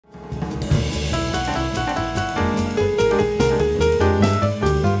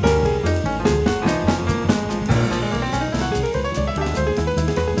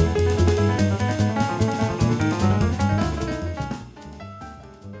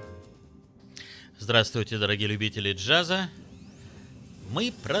Здравствуйте, дорогие любители джаза!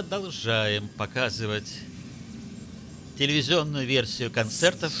 Мы продолжаем показывать телевизионную версию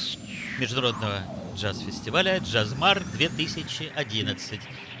концертов Международного джаз-фестиваля «Джазмар-2011».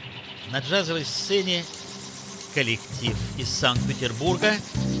 На джазовой сцене коллектив из Санкт-Петербурга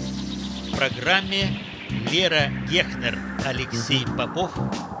в программе Лера Гехнер, Алексей Попов,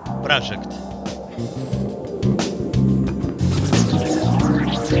 «Project».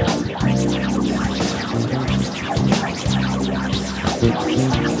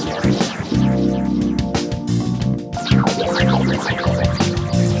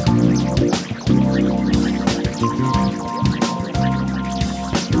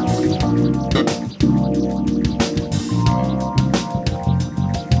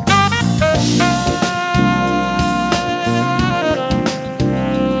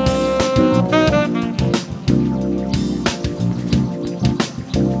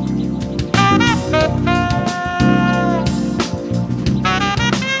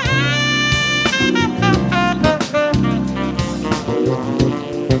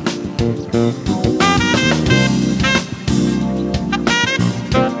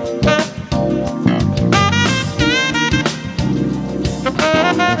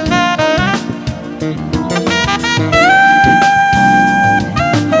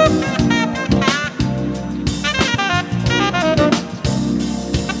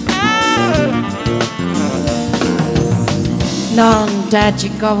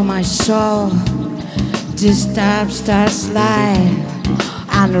 Non-touching of my soul, disturbed stars life,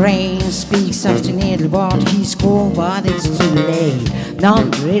 and rain speaks of the needle, but he's cool, but it's too late.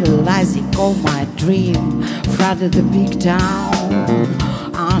 Not realizing of my dream, front of the big town,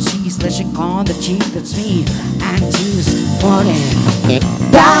 and she's flashing on the cheek, that's me, and she's falling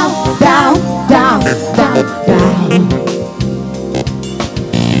down, down, down, down, down,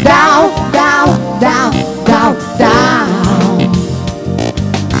 down, down, down, down, down.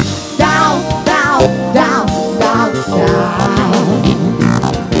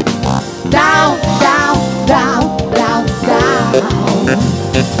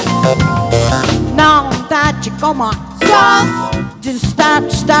 Now that you come on, song just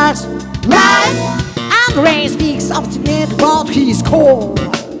starts right, and rain speaks of the middle, but he's cold,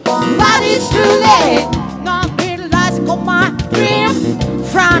 but it's too late. Not realizing of my dream,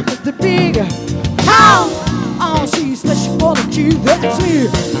 front of the big house. Oh, she's the quality that's me.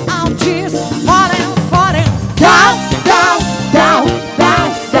 I'm just falling, falling down, down, down,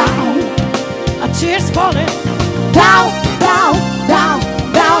 down, down. I'm just falling down, down, down,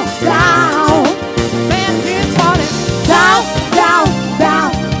 down, down. Man, just falling down, down,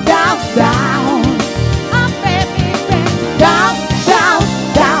 down, down, down. I'm baby, baby, down, down,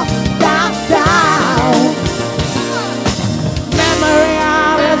 down, down, down. Memory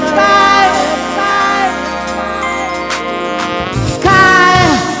of the sky, sky, sky,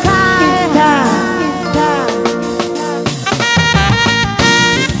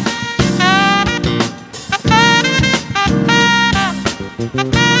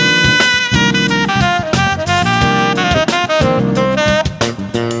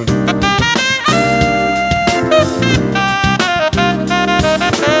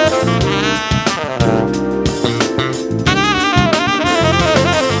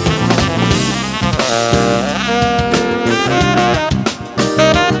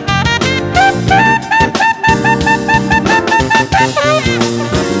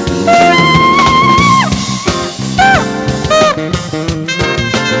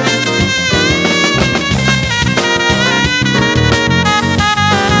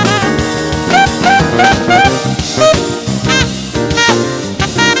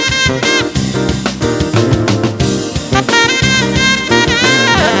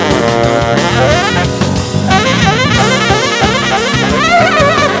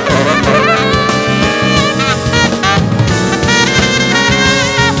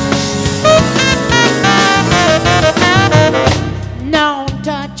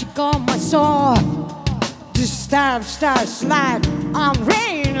 stars light, and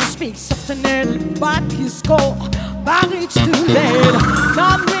rain speaks of the needle, but he's cold, but it's too late.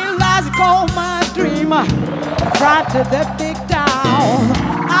 Not realizing all my dream, front of the big town.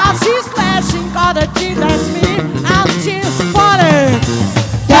 As she's flashing, got a G, that's me, and she's falling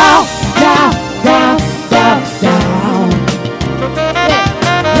down, down, down, down, down, down,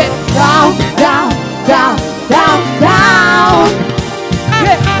 down, down, down, down, down, down, down,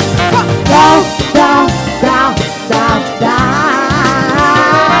 down,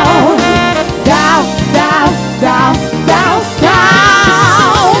 down, down, down, down,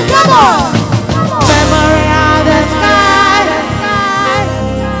 down. Come on! Memory of the sky.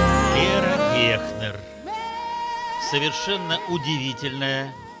 Лера Гехнер. совершенно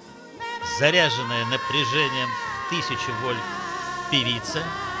удивительная, заряженная напряжением 1000 вольт певица,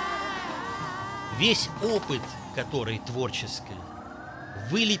 весь опыт которой творческий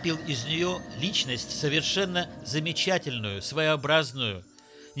вылепил из нее личность совершенно замечательную, своеобразную,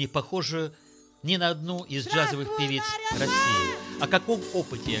 не похожую ни на одну из джазовых певиц России. О каком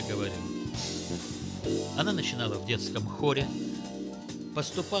опыте я говорю? Она начинала в детском хоре,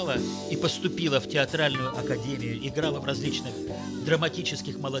 поступала и поступила в театральную академию, играла в различных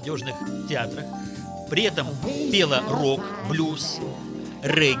драматических молодежных театрах, при этом пела рок, блюз,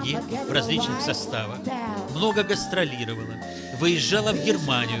 регги в различных составах, много гастролировала, выезжала в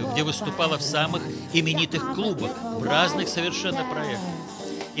Германию, где выступала в самых именитых клубах, в разных совершенно проектах.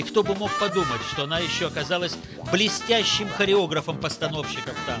 И кто бы мог подумать, что она еще оказалась блестящим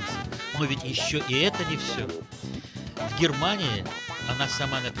хореографом-постановщиком танца. Но ведь еще и это не все. В Германии она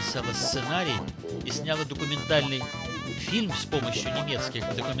сама написала сценарий и сняла документальный фильм с помощью немецких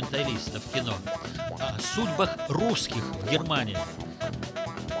документалистов кино о судьбах русских в Германии.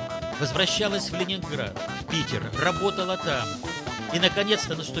 Возвращалась в Ленинград, в Питер, работала там. И,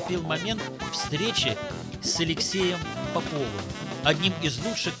 наконец-то, наступил момент встречи с Алексеем Поповым, одним из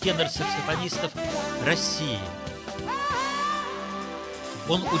лучших тенор-саксофонистов России.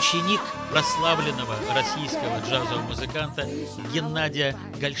 Он ученик прославленного российского джазового музыканта Геннадия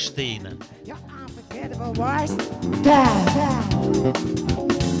Гольштейна.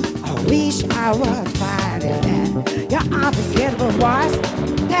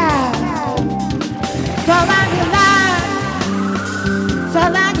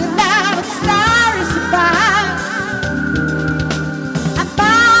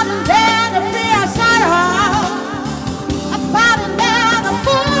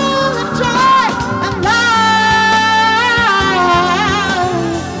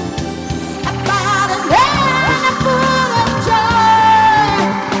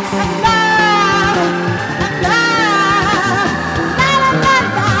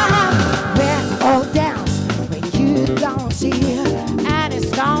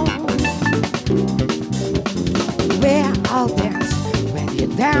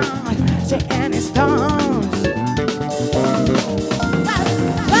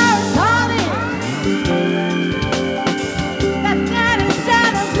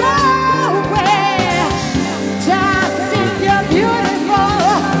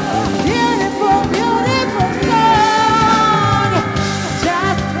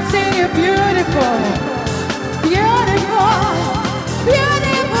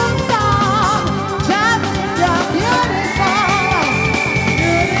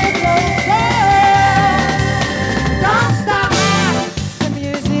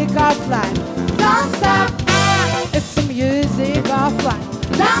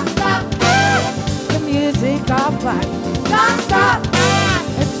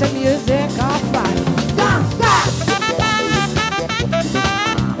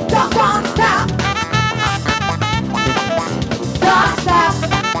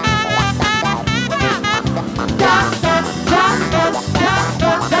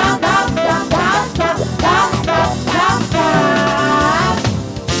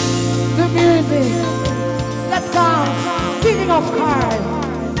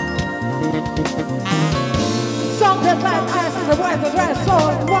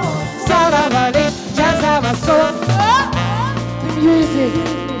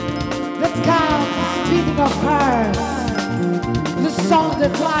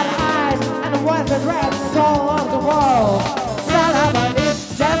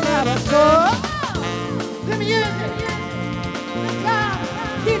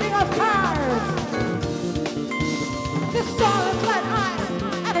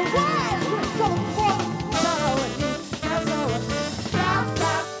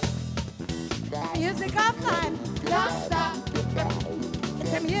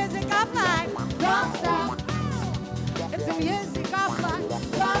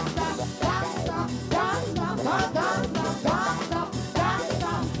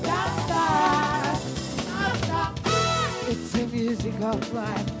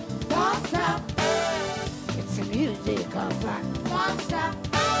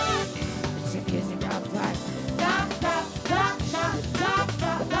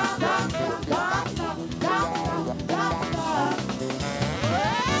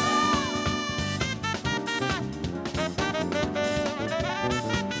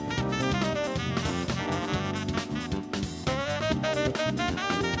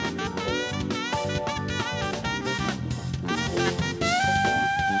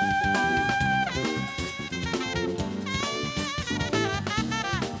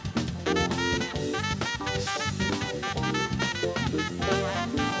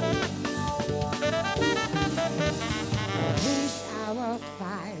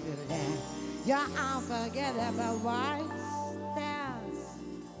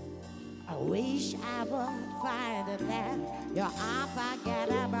 I won't find it there. You're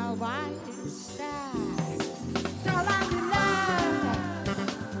unforgettable, white star. So long you love,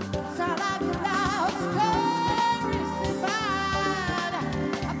 so long you love, stories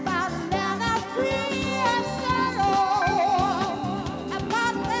about a land of free and sorrow,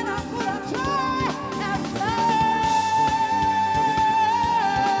 about a land of full of joy and love,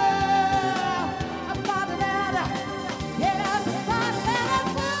 about a land, yes, about a land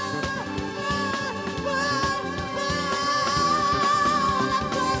of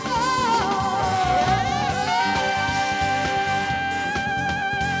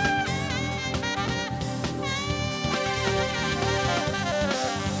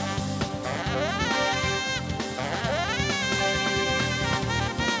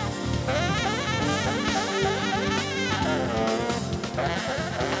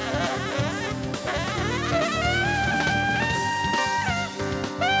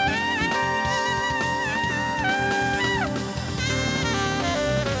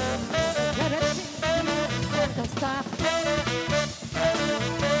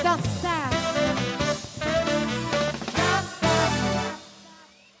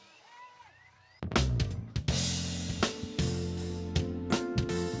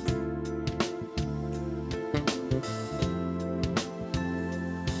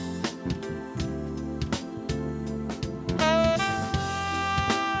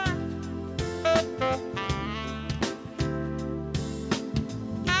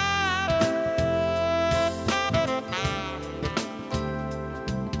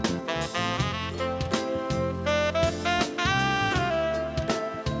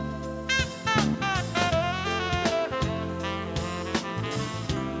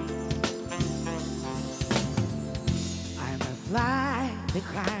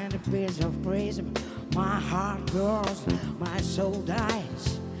behind a piece of praise. My heart grows, my soul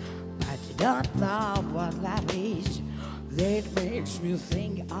dies, but you don't know what love is. That makes me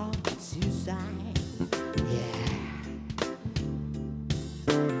think of suicide. Yeah,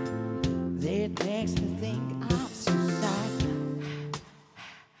 that makes me think of suicide.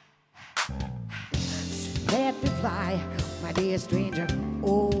 So let me fly, my dear stranger.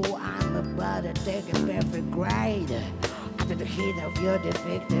 Oh, I'm about to take a perfect ride. Under the heat of your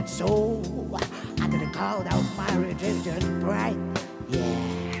defected soul, under the cold of my rejected pride, yeah.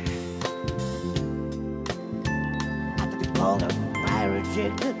 Under the cold of my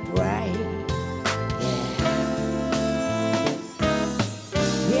rejected pride, yeah.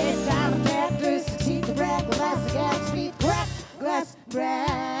 Yes, I'm dead to succeed to break glass against me, crack glass break.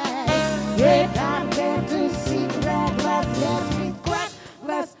 Yes, I'm dead to succeed to break glass against me, crack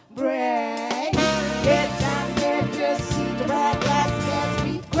glass break. Yes, I'm dead to succeed to break glass against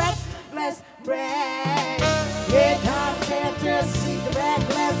me, crack glass break. Yes, I'm dead to succeed to break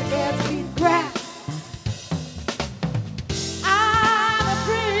glass against me, crack. I'm a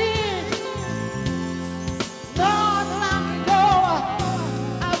friend. Not long ago,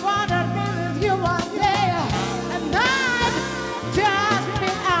 I wanted to be with you one day, and I've just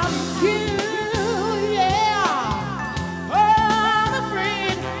been out with you, yeah. I'm a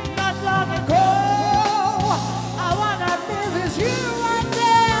friend. Not long ago, I wanted to be with you one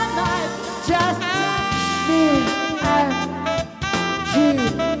day, and I've just me and you.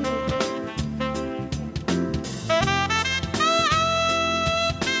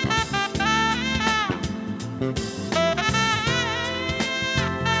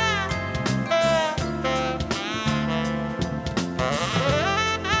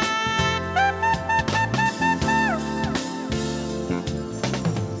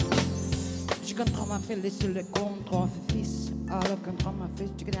 Je comprends ma fille sur le contre-fils. Alla contre ma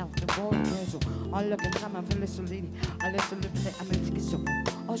fille, tu connais le bon réseau. Alla contre ma fille sur l'île. Alla sur le blé à mes petits sons.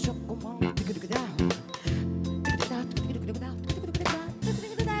 Oh, je comprends.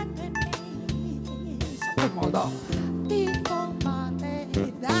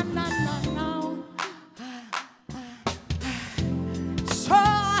 So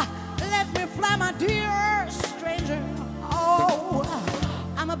let me fly, my dear stranger. Oh,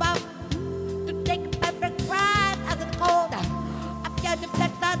 I'm about to take a perfect ride out of the cold. I've got to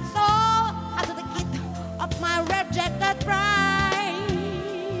let that soul out of the heat of my rejected pride.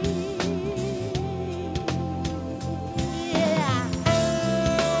 Yeah.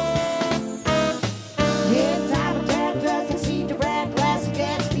 Yeah, time to take glass and see the red glass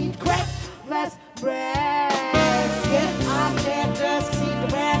against me, crack glass breaks. Yeah, I'm dead just see the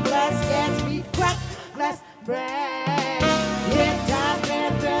red glass against me, crack glass breaks. Yeah, time to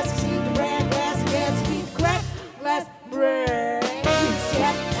take glass.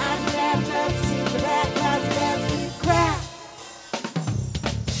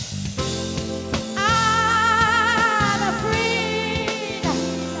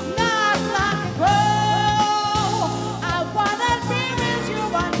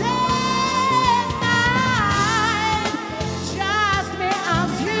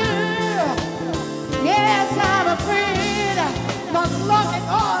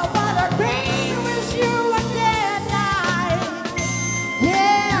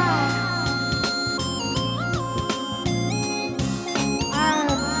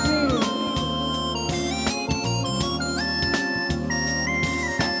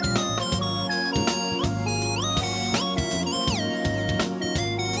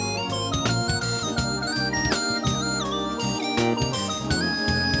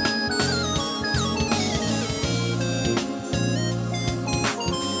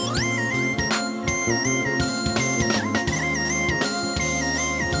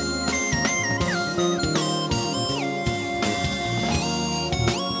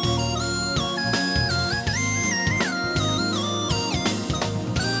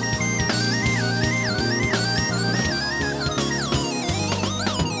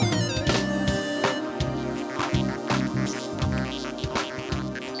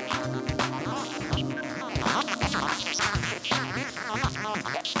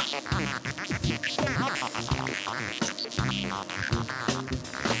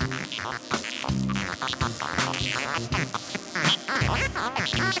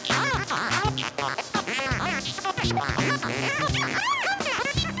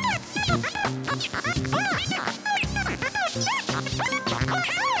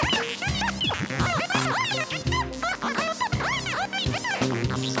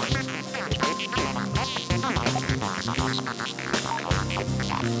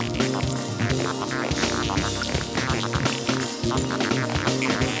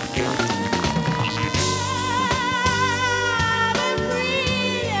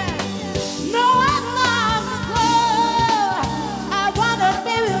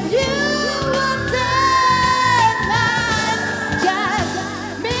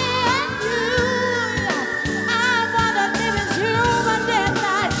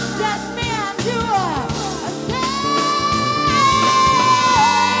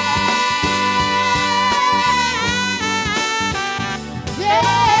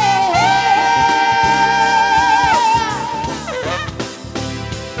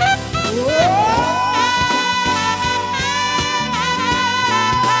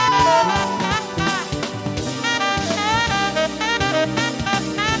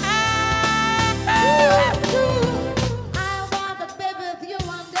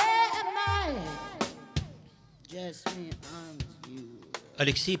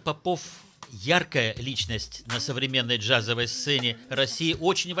 Алексей Попов – яркая личность на современной джазовой сцене России,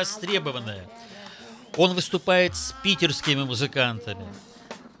 очень востребованная. Он выступает с питерскими музыкантами.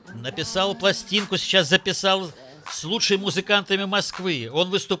 Написал пластинку, сейчас записал с лучшими музыкантами Москвы.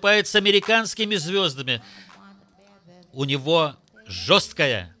 Он выступает с американскими звездами. У него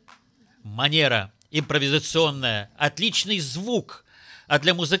жесткая манера, импровизационная, отличный звук. А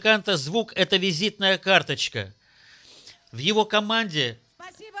для музыканта звук – это визитная карточка. В его команде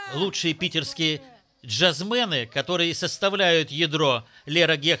лучшие питерские джазмены, которые составляют ядро: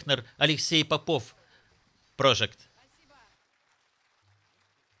 Лера Гехнер, Алексей Попов, Project.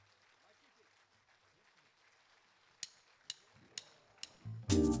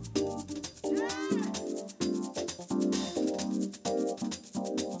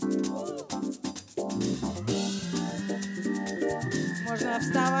 Можно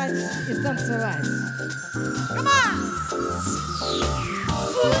вставать и танцевать. Come on!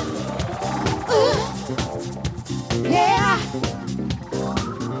 Yeah!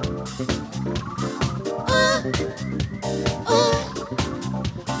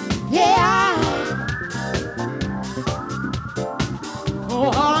 Yeah!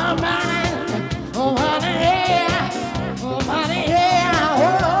 Oh, man! Oh, honey, yeah! Oh, honey, yeah!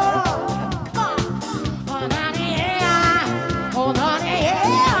 Oh, honey, yeah! Oh, honey,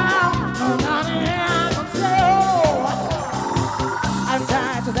 yeah! Oh, honey, yeah! I'm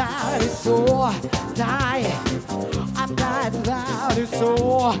tired without it, so tired. I'm tired without it, so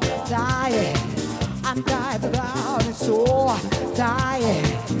tired. I'm tired without it, so tired.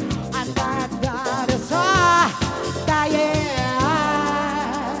 I'm tired without it, so tired.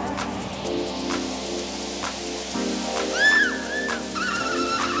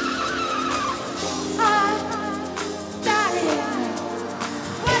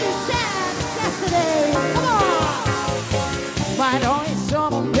 What you said yesterday? Come on. My door is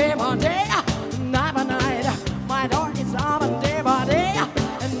open day by day, night by night. My door is open day by day,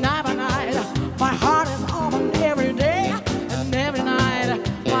 and night by night. My heart is open every day and every night.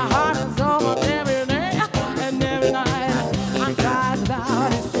 My heart is open every day and every night. I'm tired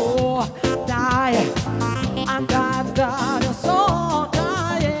without it, so tired. I'm tired without it, so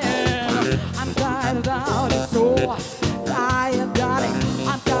tired. I'm tired without it, so tired, darling.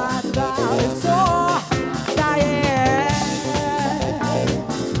 I'm tired without it, so tired.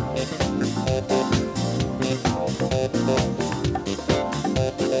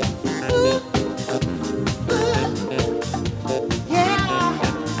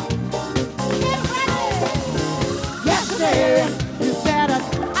 Yesterday, you said that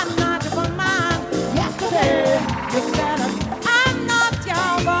I'm not your woman. Yesterday, you said that I'm not your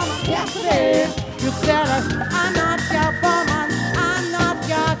woman. Yesterday, you said that I'm not your woman. I'm not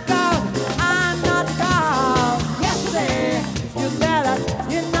your girl. I'm not your girl. Yesterday, you said that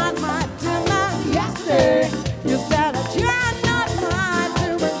you're not my woman. Yesterday, you said that you're not my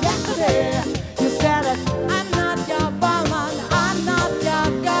woman. Yesterday, you said that I'm not your woman. I'm not your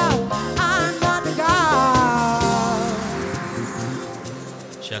girl. I'm not your girl.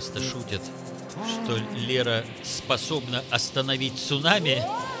 Часто шутят, что Лера способна остановить цунами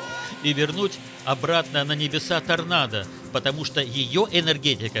и вернуть обратно на небеса торнадо, потому что ее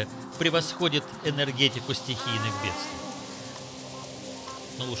энергетика превосходит энергетику стихийных бедствий.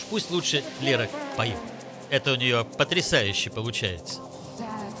 Ну уж пусть лучше Лера поет. Это у нее потрясающе получается.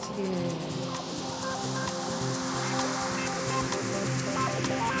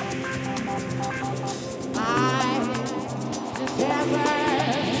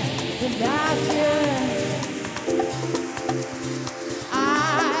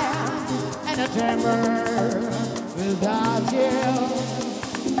 Without you,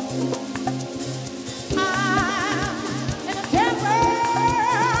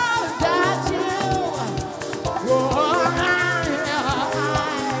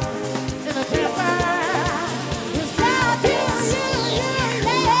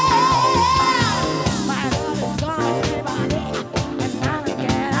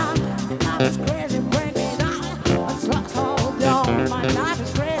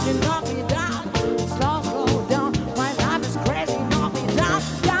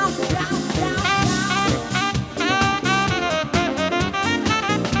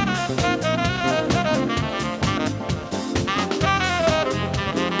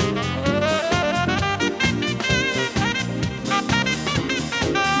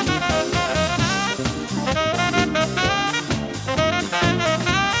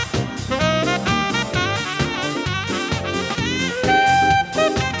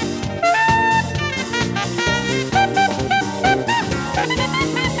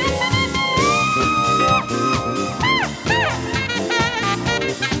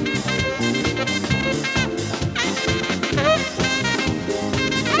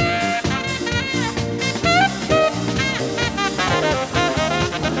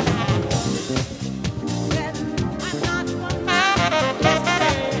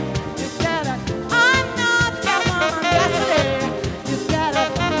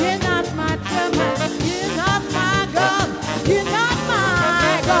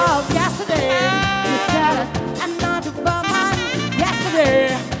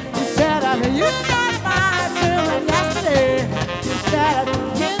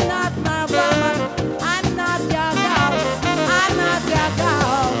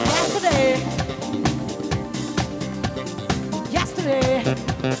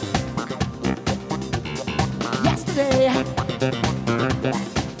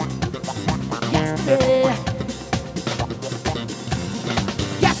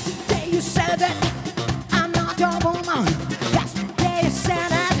 you said that I'm not your woman. Yesterday you said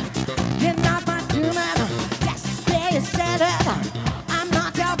that you're not my human. Yesterday you said that I'm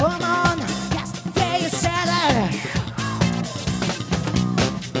not your woman. Yesterday you said that.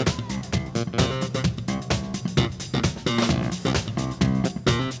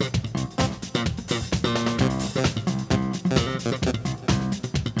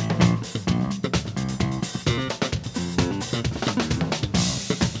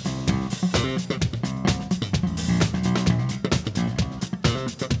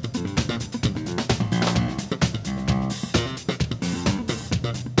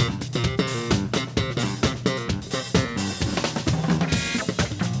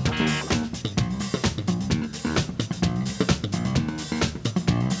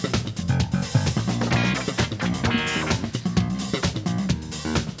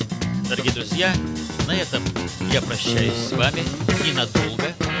 Дорогие друзья, на этом я прощаюсь с вами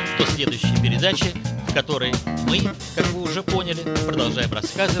ненадолго до следующей передачи, в которой мы, как вы уже поняли, продолжаем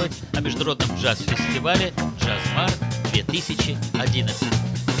рассказывать о международном джаз-фестивале «Джаз-март-2011».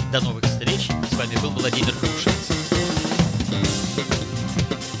 До новых встреч! С вами был Владимир Крушенц.